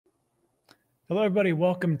Hello, everybody.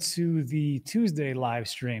 Welcome to the Tuesday live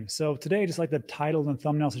stream. So today, just like the title and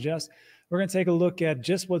thumbnail suggests, we're going to take a look at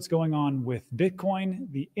just what's going on with Bitcoin,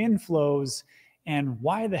 the inflows, and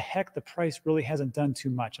why the heck the price really hasn't done too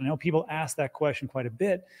much. I know people ask that question quite a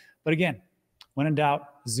bit, but again, when in doubt,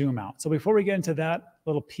 zoom out. So before we get into that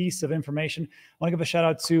little piece of information, I want to give a shout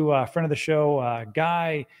out to a friend of the show,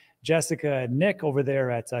 Guy, Jessica, Nick over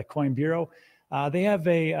there at Coin Bureau. They have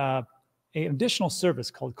an additional service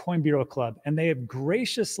called Coin Bureau Club, and they have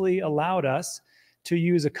graciously allowed us to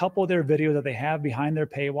use a couple of their videos that they have behind their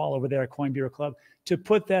paywall over there at Coin Bureau Club to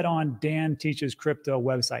put that on Dan Teaches Crypto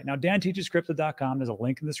website. Now, danteachescrypto.com, there's a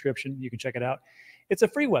link in the description. You can check it out. It's a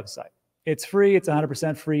free website. It's free. It's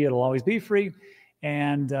 100% free. It'll always be free.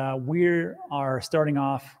 And we are starting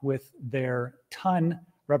off with their ton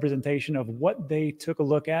representation of what they took a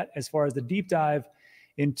look at as far as the deep dive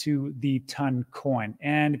into the ton coin.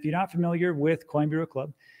 And if you're not familiar with Coin Bureau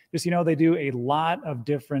Club, just, they do a lot of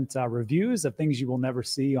different reviews of things you will never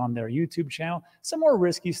see on their YouTube channel. Some more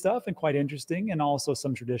risky stuff and quite interesting, and also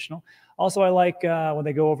some traditional. Also, I like when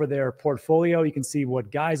they go over their portfolio, you can see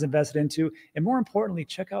what guys invested into. And more importantly,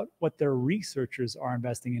 check out what their researchers are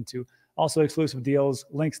investing into. Also exclusive deals,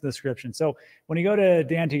 links in the description. So when you go to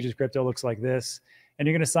Dan Teaches Crypto, it looks like this. And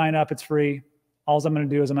you're going to sign up. It's free. All I'm going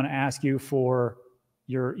to do is I'm going to ask you for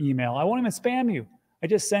your email. I won't even spam you. I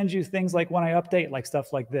just send you things like when I update, like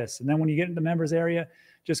stuff like this. And then when you get into the members area,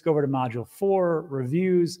 just go over to module 4,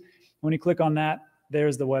 reviews. When you click on that,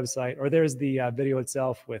 there's the website, or there's the video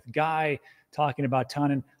itself with Guy talking about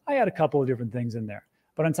ton. And I had a couple of different things in there.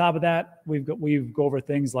 But on top of that, we go over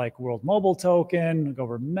things like World Mobile Token, go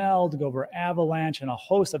over Meld, go over Avalanche, and a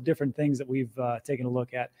host of different things that we've taken a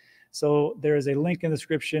look at. So there is a link in the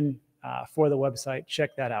description for the website.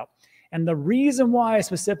 Check that out. And the reason why I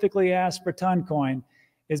specifically asked for ton coin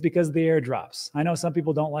is because of the airdrops. I know some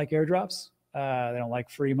people don't like airdrops. They don't like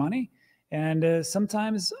free money. And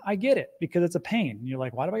sometimes I get it because it's a pain. You're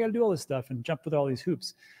like, why do I got to do all this stuff and jump through all these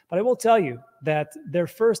hoops? But I will tell you that their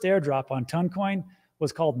first airdrop on ton coin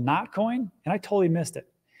was called Notcoin, and I totally missed it.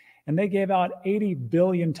 And they gave out 80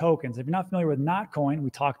 billion tokens. If you're not familiar with Notcoin, we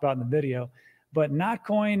talked about in the video, but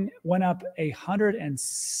Notcoin went up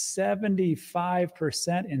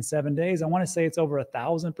 175% in 7 days. I want to say it's over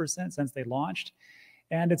 1,000% since they launched,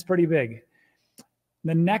 and it's pretty big.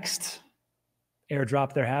 The next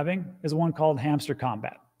airdrop they're having is one called Hamster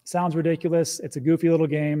Combat. Sounds ridiculous. It's a goofy little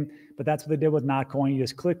game, but that's what they did with Notcoin. You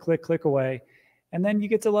just click, click, click away, and then you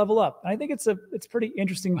get to level up. And I think it's pretty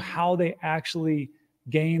interesting how they actually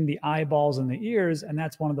gain the eyeballs and the ears, and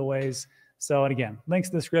that's one of the ways. So, and again, links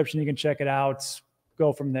in the description. You can check it out.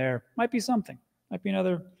 Go from there. Might be something. Might be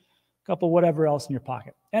another couple whatever else in your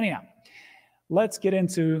pocket. Anyhow, let's get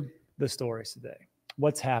into the stories today.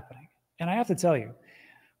 What's happening? And I have to tell you,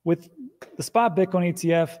 with the spot Bitcoin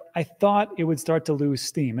ETF, I thought it would start to lose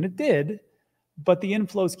steam. And it did, but the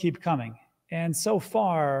inflows keep coming. And so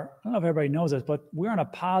far, I don't know if everybody knows this, but we're on a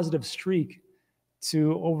positive streak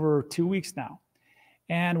to over 2 weeks now.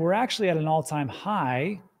 And we're actually at an all-time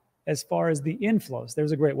high as far as the inflows.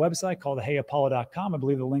 There's a great website called heyapollo.com. I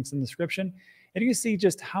believe the link's in the description. And you can see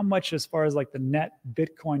just how much as far as like the net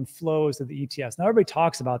Bitcoin flows to the ETFs. Now, everybody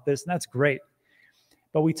talks about this, and that's great.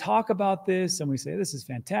 But we talk about this, and we say, this is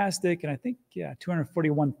fantastic. And I think,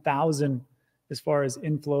 241,000 as far as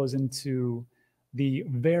inflows into the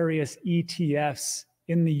various ETFs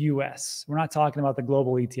in the US. We're not talking about the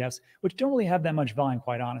global ETFs, which don't really have that much volume,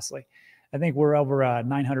 quite honestly. I think we're over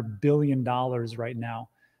 $900 billion right now.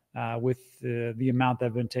 With the amount that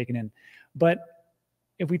have been taken in. But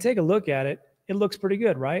if we take a look at it, it looks pretty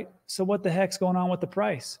good, right? So what the heck's going on with the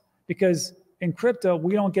price? Because in crypto,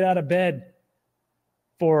 we don't get out of bed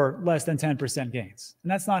for less than 10% gains.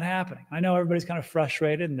 And that's not happening. I know everybody's kind of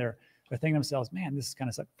frustrated and they're thinking to themselves, man, this is kind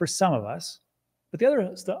of suck for some of us. But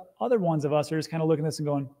the other ones of us are just kind of looking at this and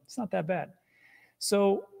going, it's not that bad.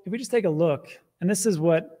 So if we just take a look, and this is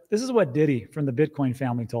what Diddy from the Bitcoin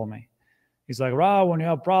family told me. He's like, Ra, when you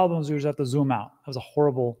have problems, you just have to zoom out. That was a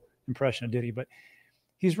horrible impression of Diddy, but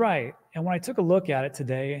he's right. And when I took a look at it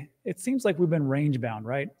today, it seems like we've been range bound,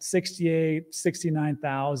 right? 68,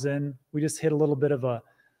 69,000. We just hit a little bit of a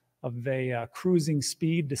cruising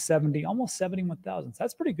speed to 70, almost 71,000. So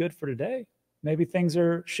that's pretty good for today. Maybe things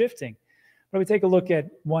are shifting. But if we take a look at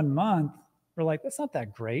 1 month, we're like, that's not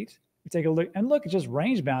that great. We take a look, and look, it's just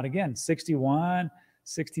range bound again, 61,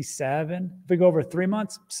 67. If we go over 3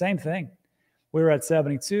 months, same thing. We were at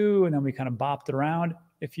 72, and then we kind of bopped it around.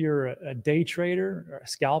 If you're a day trader or a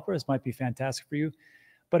scalper, this might be fantastic for you.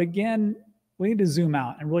 But again, we need to zoom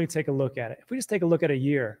out and really take a look at it. If we just take a look at a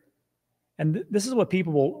year, And this is what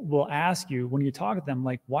people will ask you when you talk to them,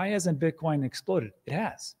 like, why hasn't Bitcoin exploded? It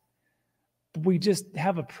has. But we just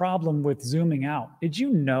have a problem with zooming out. Did you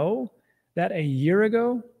know that a year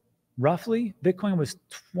ago, roughly, Bitcoin was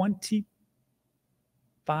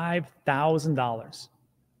 $25,000?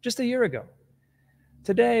 Just a year ago.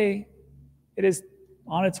 Today, it is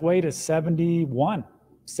on its way to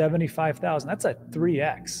 75,000. That's a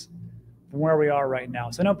 3x from where we are right now.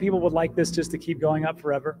 So I know people would like this just to keep going up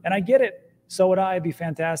forever. And I get it. So would I. It'd be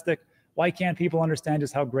fantastic. Why can't people understand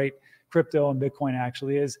just how great crypto and Bitcoin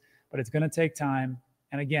actually is? But it's going to take time.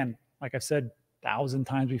 And again, like I've said 1,000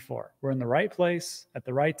 times before, we're in the right place at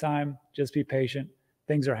the right time. Just be patient.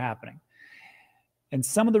 Things are happening. And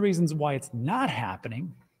some of the reasons why it's not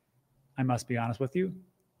happening, I must be honest with you,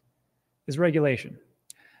 is regulation.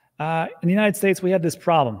 In the United States, we have this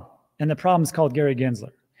problem, and the problem is called Gary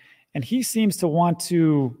Gensler. And he seems to want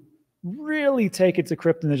to really take it to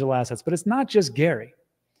crypto and digital assets, but it's not just Gary.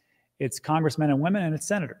 It's congressmen and women, and it's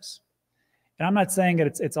senators. And I'm not saying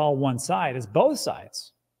that it's all one side. It's both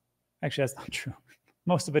sides. Actually, that's not true.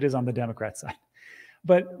 Most of it is on the Democrat side.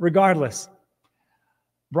 But regardless,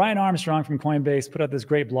 Brian Armstrong from Coinbase put out this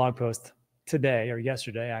great blog post today, or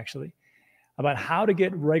yesterday actually, about how to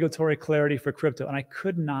get regulatory clarity for crypto. And I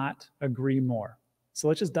could not agree more. So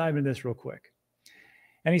let's just dive into this real quick.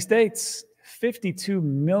 And he states 52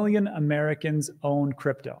 million Americans own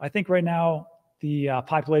crypto. I think right now the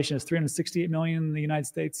population is 368 million in the United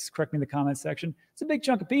States. Correct me in the comments section. It's a big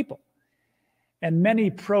chunk of people. And many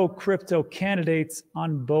pro-crypto candidates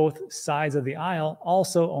on both sides of the aisle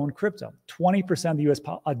also own crypto. 20% of the US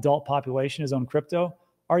adult population is owned crypto,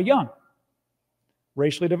 are young,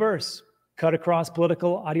 racially diverse, cut across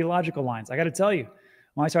political ideological lines. I got to tell you,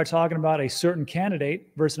 when I start talking about a certain candidate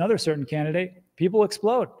versus another certain candidate, people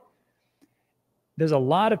explode. There's a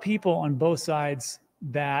lot of people on both sides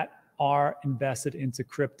that are invested into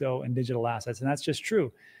crypto and digital assets, and that's just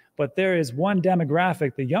true. But there is one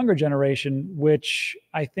demographic, the younger generation, which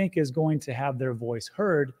I think is going to have their voice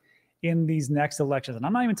heard in these next elections. And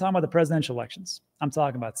I'm not even talking about the presidential elections. I'm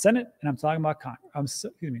talking about Senate, and I'm talking about House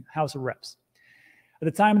of Reps. At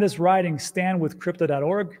the time of this writing,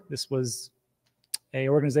 standwithcrypto.org, this was an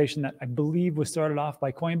organization that I believe was started off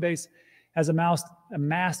by Coinbase, has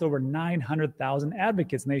amassed over 900,000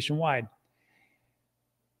 advocates nationwide,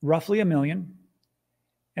 roughly 1 million.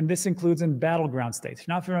 And this includes in battleground states. If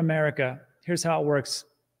you're not from America, here's how it works.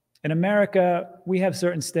 In America, we have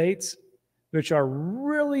certain states which are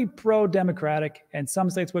really pro-democratic and some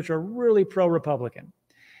states which are really pro-Republican.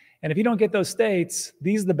 And if you don't get those states,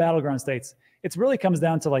 these are the battleground states. It really comes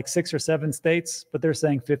down to like 6 or 7 states, but they're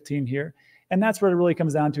saying 15 here. And that's what it really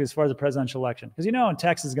comes down to as far as the presidential election. Because you know, in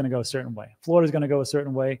Texas is going to go a certain way. Florida's going to go a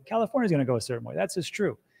certain way. California's going to go a certain way. That's just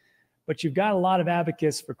true. But you've got a lot of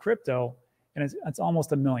advocates for crypto, and it's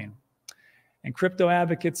almost 1 million. And crypto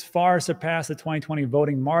advocates far surpass the 2020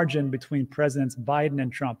 voting margin between Presidents Biden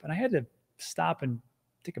and Trump. And I had to stop and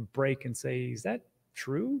take a break and say, is that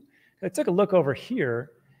true? I took a look over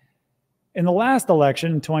here. In the last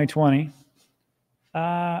election in 2020,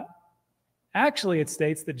 actually it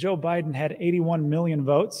states that Joe Biden had 81 million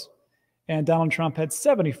votes and Donald Trump had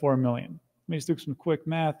 74 million. Let me just do some quick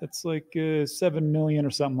math. That's like 7 million or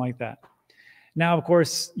something like that. Now, of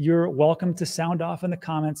course, you're welcome to sound off in the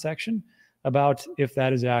comment section about if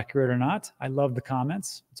that is accurate or not. I love the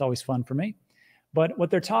comments. It's always fun for me. But what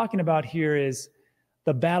they're talking about here is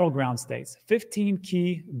the battleground states, 15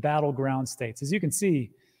 key battleground states. As you can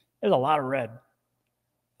see, there's a lot of red.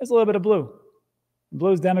 There's a little bit of blue.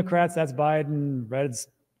 Blue's Democrats, that's Biden. Red's,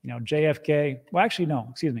 JFK. Well, actually, no,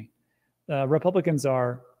 excuse me. Republicans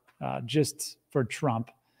are just for Trump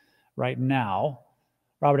right now.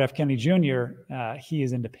 Robert F. Kennedy Jr., he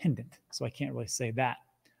is independent, so I can't really say that.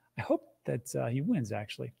 I hope that he wins,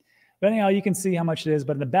 actually. But anyhow, you can see how much it is.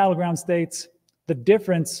 But in the battleground states, the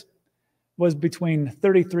difference was between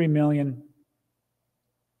 33 million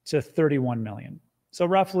to 31 million. So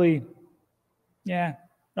roughly a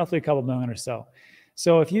couple million or so.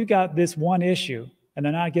 So if you got this one issue and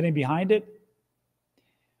they're not getting behind it,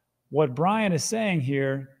 what Brian is saying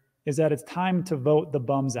here is that it's time to vote the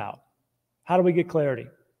bums out. How do we get clarity?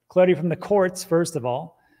 Clarity from the courts, first of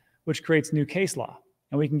all, which creates new case law.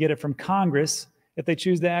 And we can get it from Congress if they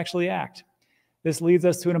choose to actually act. This leads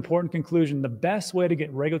us to an important conclusion. The best way to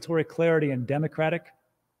get regulatory clarity in democratic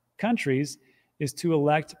countries is to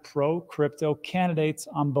elect pro-crypto candidates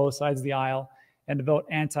on both sides of the aisle and to vote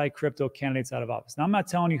anti-crypto candidates out of office. Now, I'm not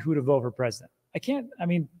telling you who to vote for president.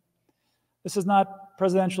 This is not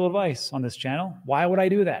presidential advice on this channel. Why would I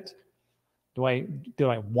do that? Do I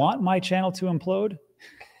want my channel to implode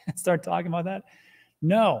and start talking about that?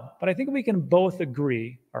 No, but I think we can both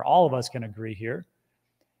agree, or all of us can agree here,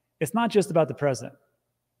 it's not just about the president.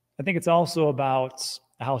 I think it's also about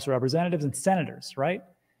the House of Representatives and senators, right?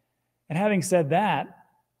 And having said that,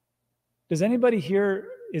 does anybody here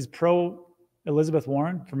is pro Elizabeth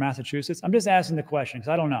Warren from Massachusetts? I'm just asking the question because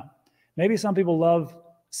I don't know. Maybe some people love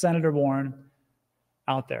Senator Warren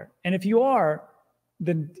out there. And if you are,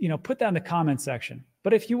 then put that in the comment section.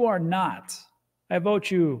 But if you are not, I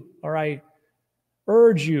vote you, or I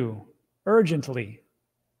urge you urgently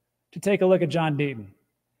to take a look at John Deaton.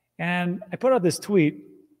 And I put out this tweet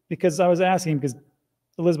because I was asking, because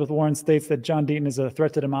Elizabeth Warren states that John Deaton is a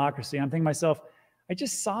threat to democracy. I'm thinking to myself, I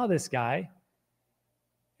just saw this guy.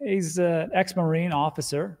 He's an ex-Marine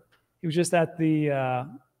officer. He was just at the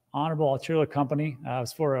Honorable Altruist Company. It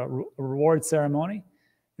was for a reward ceremony.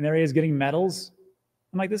 And there he is getting medals.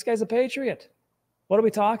 I'm like, this guy's a patriot. What are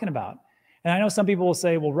we talking about? And I know some people will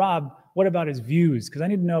say, well, Rob, what about his views? Because I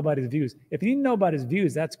need to know about his views. If you need to know about his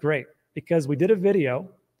views, that's great. Because we did a video.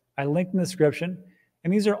 I linked in the description.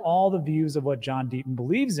 And these are all the views of what John Deaton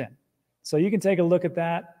believes in. So you can take a look at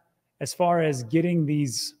that as far as getting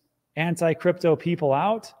these anti-crypto people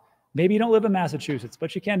out. Maybe you don't live in Massachusetts,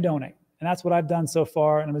 but you can donate. And that's what I've done so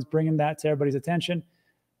far. And I'm just bringing that to everybody's attention.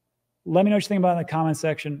 Let me know what you think about it in the comment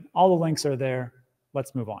section. All the links are there.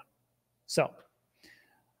 Let's move on. So,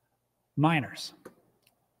 miners.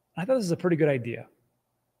 I thought this is a pretty good idea.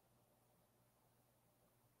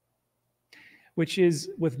 Which is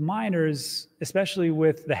with miners, especially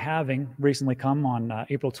with the halving recently come on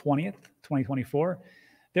April 20th, 2024,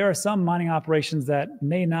 there are some mining operations that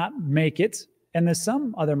may not make it, and there's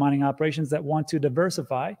some other mining operations that want to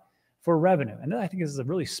diversify for revenue. And I think this is a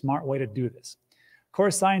really smart way to do this. Core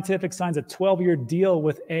Scientific signs a 12-year deal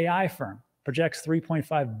with AI firm, projects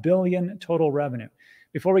 $3.5 billion total revenue.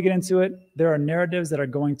 Before we get into it, there are narratives that are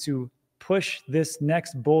going to push this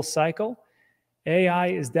next bull cycle. AI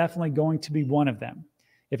is definitely going to be one of them.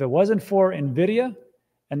 If it wasn't for NVIDIA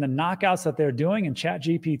and the knockouts that they're doing in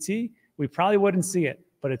ChatGPT, we probably wouldn't see it,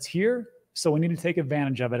 but it's here, so we need to take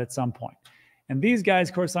advantage of it at some point. And these guys,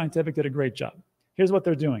 Core Scientific, did a great job. Here's what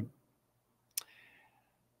they're doing.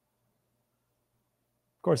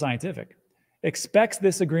 Core Scientific expects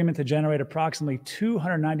this agreement to generate approximately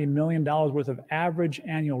 $290 million worth of average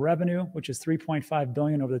annual revenue, which is $3.5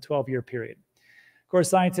 billion over the 12-year period. Core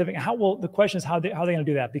Scientific, the question is how are they going to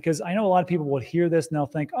do that? Because I know a lot of people will hear this and they'll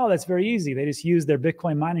think, oh, that's very easy. They just use their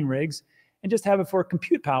Bitcoin mining rigs and just have it for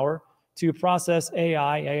compute power to process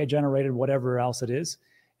AI generated, whatever else it is,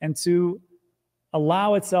 and to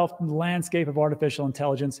allow itself in the landscape of artificial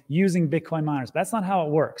intelligence using Bitcoin miners. But that's not how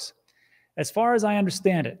it works. As far as I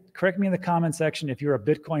understand it, correct me in the comment section if you're a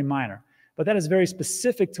Bitcoin miner, but that is very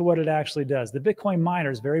specific to what it actually does. The Bitcoin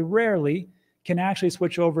miners very rarely can actually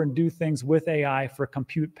switch over and do things with AI for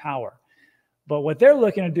compute power. But what they're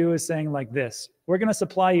looking to do is saying like this: we're going to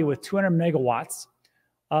supply you with 200 megawatts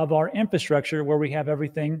of our infrastructure where we have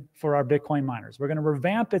everything for our Bitcoin miners. We're going to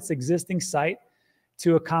revamp its existing site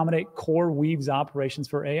to accommodate CoreWeave's operations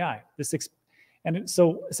for AI. And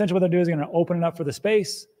so essentially what they're doing is going to open it up for the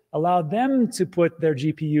space, allow them to put their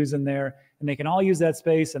GPUs in there, and they can all use that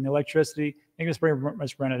space and the electricity. They can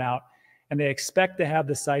just rent it out. And they expect to have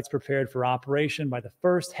the sites prepared for operation by the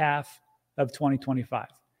first half of 2025.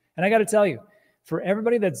 And I got to tell you, for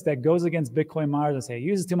everybody that goes against Bitcoin miners and say it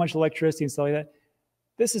uses too much electricity and stuff like that,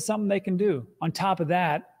 this is something they can do. On top of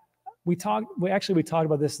that, we talked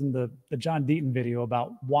about this in the John Deaton video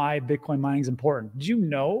about why Bitcoin mining is important. Did you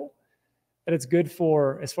know that it's good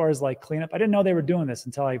for, as far as like cleanup? I didn't know they were doing this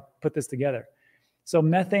until I put this together. So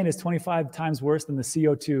methane is 25 times worse than the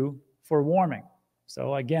CO2 for warming.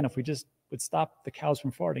 So again, if we just would stop the cows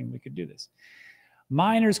from farting, we could do this.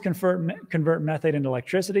 Miners convert methane into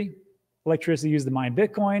electricity. Electricity used to mine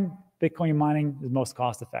Bitcoin. Bitcoin mining is most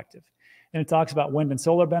cost effective. And it talks about wind and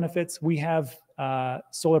solar benefits. We have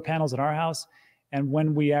solar panels at our house, and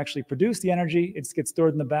when we actually produce the energy, it gets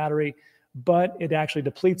stored in the battery, but it actually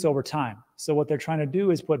depletes over time. So what they're trying to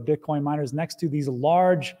do is put Bitcoin miners next to these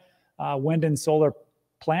large wind and solar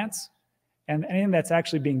plants, and anything that's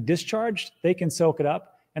actually being discharged, they can soak it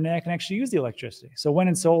up, and they can actually use the electricity. So wind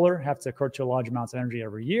and solar have to curtail large amounts of energy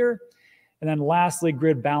every year. And then lastly,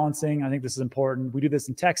 grid balancing. I think this is important. We do this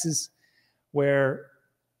in Texas, where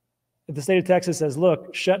if the state of Texas says,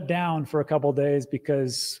 look, shut down for a couple of days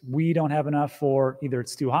because we don't have enough for either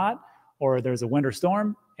it's too hot or there's a winter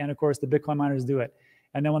storm. And of course, the Bitcoin miners do it.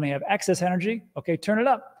 And then when they have excess energy, okay, turn it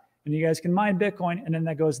up. And you guys can mine Bitcoin, and then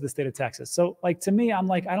that goes to the state of Texas. So like to me, I'm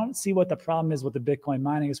like, I don't see what the problem is with the Bitcoin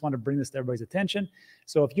mining. I just want to bring this to everybody's attention.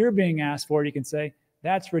 So if you're being asked for it, you can say,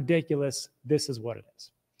 that's ridiculous. This is what it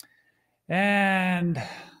is. And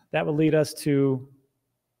that would lead us to,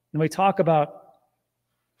 when we talk about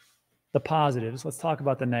the positives, let's talk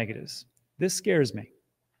about the negatives. This scares me.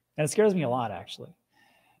 And it scares me a lot, actually,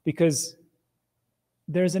 because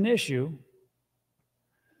there's an issue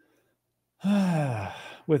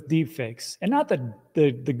with deepfakes. And not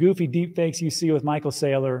the goofy deepfakes you see with Michael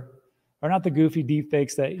Saylor, or not the goofy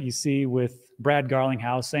deepfakes that you see with Brad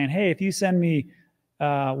Garlinghouse saying, hey, if you send me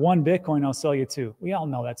 1 Bitcoin, I'll sell you 2. We all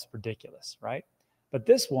know that's ridiculous, right? But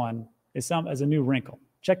this one is a new wrinkle.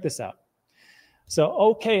 Check this out. So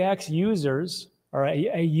OKX users, or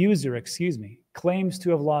a user, excuse me, claims to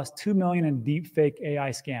have lost 2 million in deepfake AI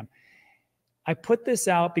scam. I put this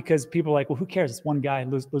out because people are like, well, who cares? It's one guy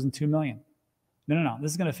losing 2 million. No.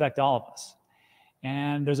 This is going to affect all of us.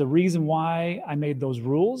 And there's a reason why I made those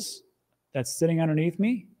rules that's sitting underneath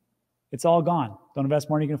me. It's all gone. Don't invest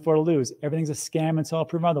more than you can afford to lose. Everything's a scam until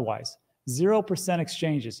proven otherwise. 0%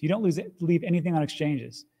 exchanges. You don't leave anything on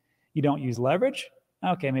exchanges. You don't use leverage.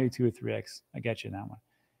 Okay, maybe 2 or 3x. I get you in that one.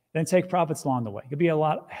 Then take profits along the way. You'll be a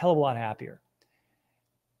hell of a lot happier.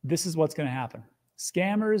 This is what's going to happen.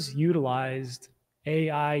 Scammers utilized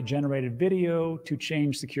AI-generated video to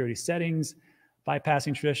change security settings,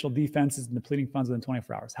 bypassing traditional defenses and depleting funds within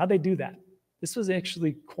 24 hours. How'd they do that? This was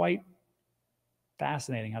actually quite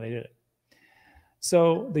fascinating how they did it.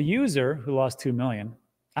 So the user who lost 2 million,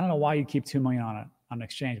 I don't know why you keep 2 million on an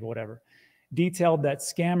exchange, but whatever, detailed that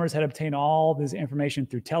scammers had obtained all this information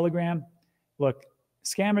through Telegram. Look,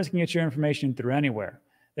 scammers can get your information through anywhere.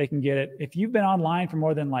 They can get it. If you've been online for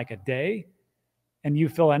more than like a day and you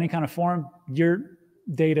fill any kind of form, your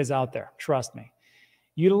data's out there. Trust me.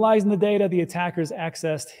 Utilizing the data, the attackers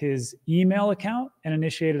accessed his email account and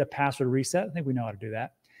initiated a password reset. I think we know how to do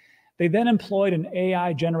that. They then employed an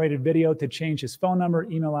AI-generated video to change his phone number,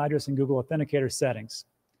 email address, and Google Authenticator settings.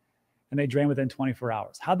 And they drained within 24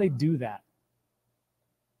 hours. How'd they do that?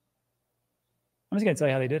 I'm just going to tell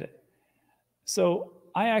you how they did it. So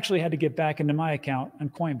I actually had to get back into my account on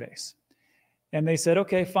Coinbase. And they said,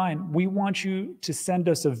 okay, fine. We want you to send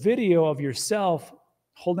us a video of yourself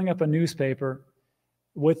holding up a newspaper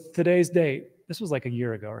with today's date. This was like a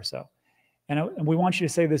year ago or so. And we want you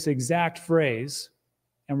to say this exact phrase,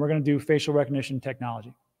 and we're going to do facial recognition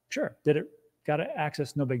technology. Sure, did it, got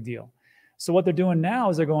access, no big deal. So what they're doing now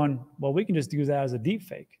is they're going, well, we can just use that as a deep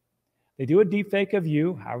fake. They do a deep fake of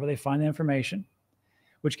you, however they find the information,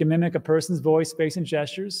 which can mimic a person's voice, face, and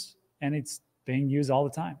gestures, and it's being used all the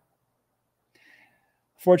time.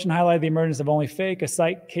 Fortune highlighted the emergence of OnlyFake, a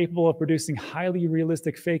site capable of producing highly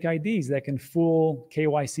realistic fake IDs that can fool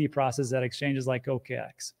KYC processes at exchanges like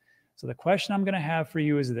OKX. So the question I'm going to have for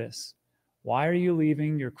you is this. Why are you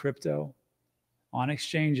leaving your crypto on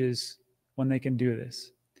exchanges when they can do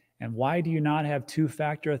this? And why do you not have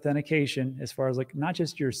two-factor authentication as far as like not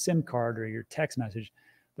just your SIM card or your text message,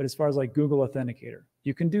 but as far as like Google Authenticator?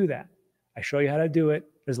 You can do that. I show you how to do it.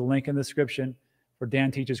 There's a link in the description for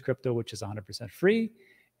Dan Teaches Crypto, which is 100% free.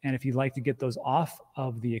 And if you'd like to get those off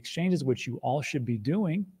of the exchanges, which you all should be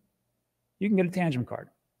doing, you can get a Tangent card.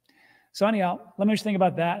 So anyhow, let me just think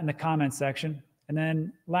about that in the comments section. And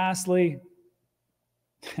then lastly,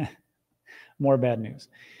 more bad news.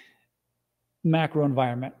 Macro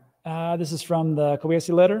environment. This is from the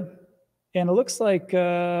Kobayashi letter. And it looks like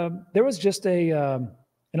there was just an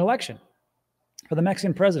election for the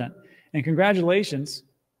Mexican president. And congratulations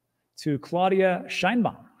to Claudia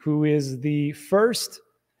Sheinbaum, who is the first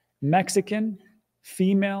Mexican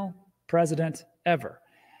female president ever.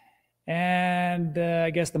 And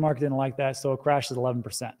I guess the market didn't like that, so it crashed at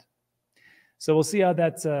 11%. So we'll see how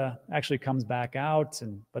that actually comes back out.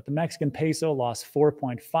 But the Mexican peso lost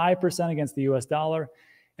 4.5% against the US dollar,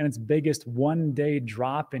 and its biggest one-day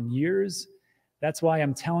drop in years. That's why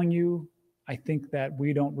I'm telling you, I think that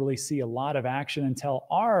we don't really see a lot of action until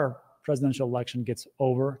our presidential election gets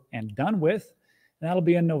over and done with, and that'll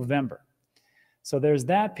be in November. So there's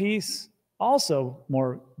that piece. Also,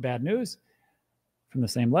 more bad news from the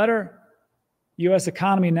same letter. U.S.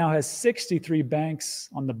 economy now has 63 banks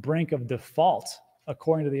on the brink of default,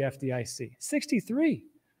 according to the FDIC. 63.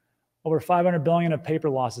 Over $500 billion of paper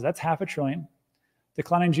losses. That's $500 billion.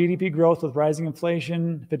 Declining GDP growth with rising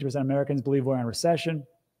inflation. 50% of Americans believe we're in a recession,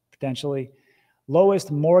 potentially. Lowest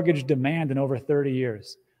mortgage demand in over 30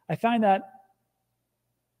 years. I find that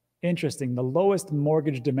interesting. The lowest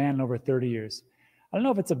mortgage demand in over 30 years. I don't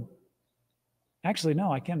know if it's actually,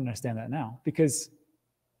 no, I can't understand that now. Because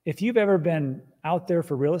if you've ever been out there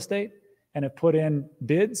for real estate and have put in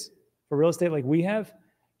bids for real estate like we have,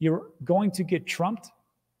 you're going to get trumped.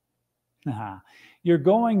 You're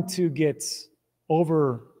going to get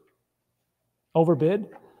overbid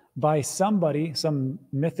by somebody, some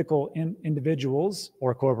mythical individuals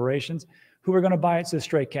or corporations who are going to buy it to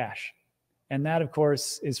straight cash. And that, of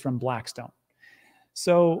course, is from Blackstone.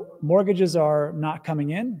 So mortgages are not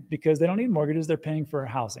coming in because they don't need mortgages. They're paying for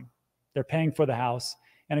housing. They're paying for the house.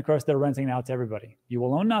 And of course, they're renting it out to everybody. You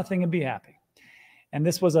will own nothing and be happy. And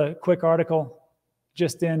this was a quick article,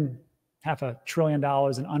 just in $500 billion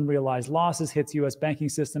in unrealized losses hits U.S. banking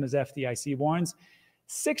system as FDIC warns.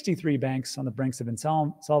 63 banks on the brinks of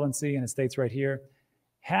insolvency, and it states right here,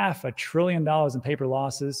 $500 billion in paper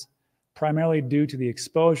losses, primarily due to the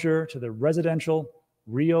exposure to the residential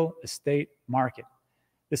real estate market.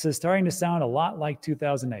 This is starting to sound a lot like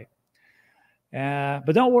 2008.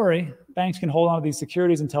 But don't worry, banks can hold on to these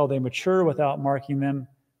securities until they mature without making them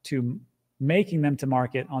to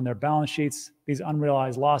market on their balance sheets. These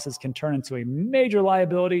unrealized losses can turn into a major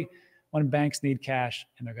liability when banks need cash,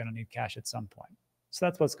 and they're going to need cash at some point. So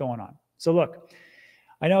that's what's going on. So look,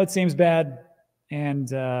 I know it seems bad,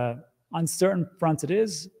 and on certain fronts it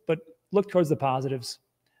is, but look towards the positives.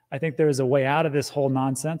 I think there is a way out of this whole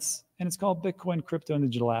nonsense, and it's called Bitcoin, crypto, and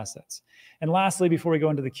digital assets. And lastly, before we go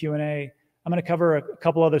into the Q&A, I'm going to cover a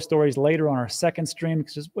couple other stories later on our second stream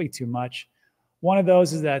because there's way too much. One of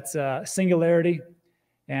those is that Singularity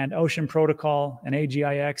and Ocean Protocol and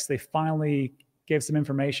AGIX, they finally gave some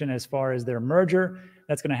information as far as their merger.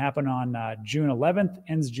 That's going to happen on June 11th,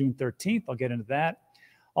 ends June 13th. I'll get into that.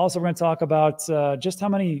 Also, we're going to talk about just how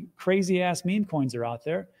many crazy-ass meme coins are out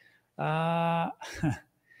there.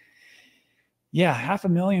 Yeah,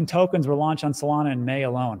 500,000 tokens were launched on Solana in May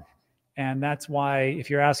alone. And that's why, if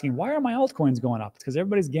you're asking, why are my altcoins going up? It's because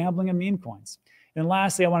everybody's gambling in meme coins. And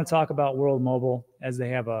lastly, I want to talk about World Mobile, as they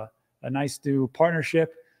have a nice new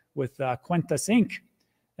partnership with Cuentas Inc.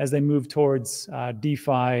 as they move towards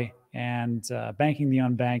DeFi and banking the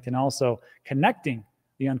unbanked and also connecting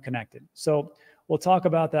the unconnected. So we'll talk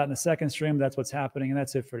about that in the second stream. That's what's happening, and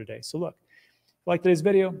that's it for today. So look, if you like today's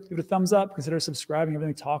video, give it a thumbs up. Consider subscribing.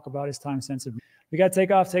 Everything we talk about is time sensitive. We got to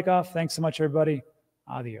take off. Thanks so much, everybody.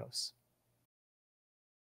 Adios.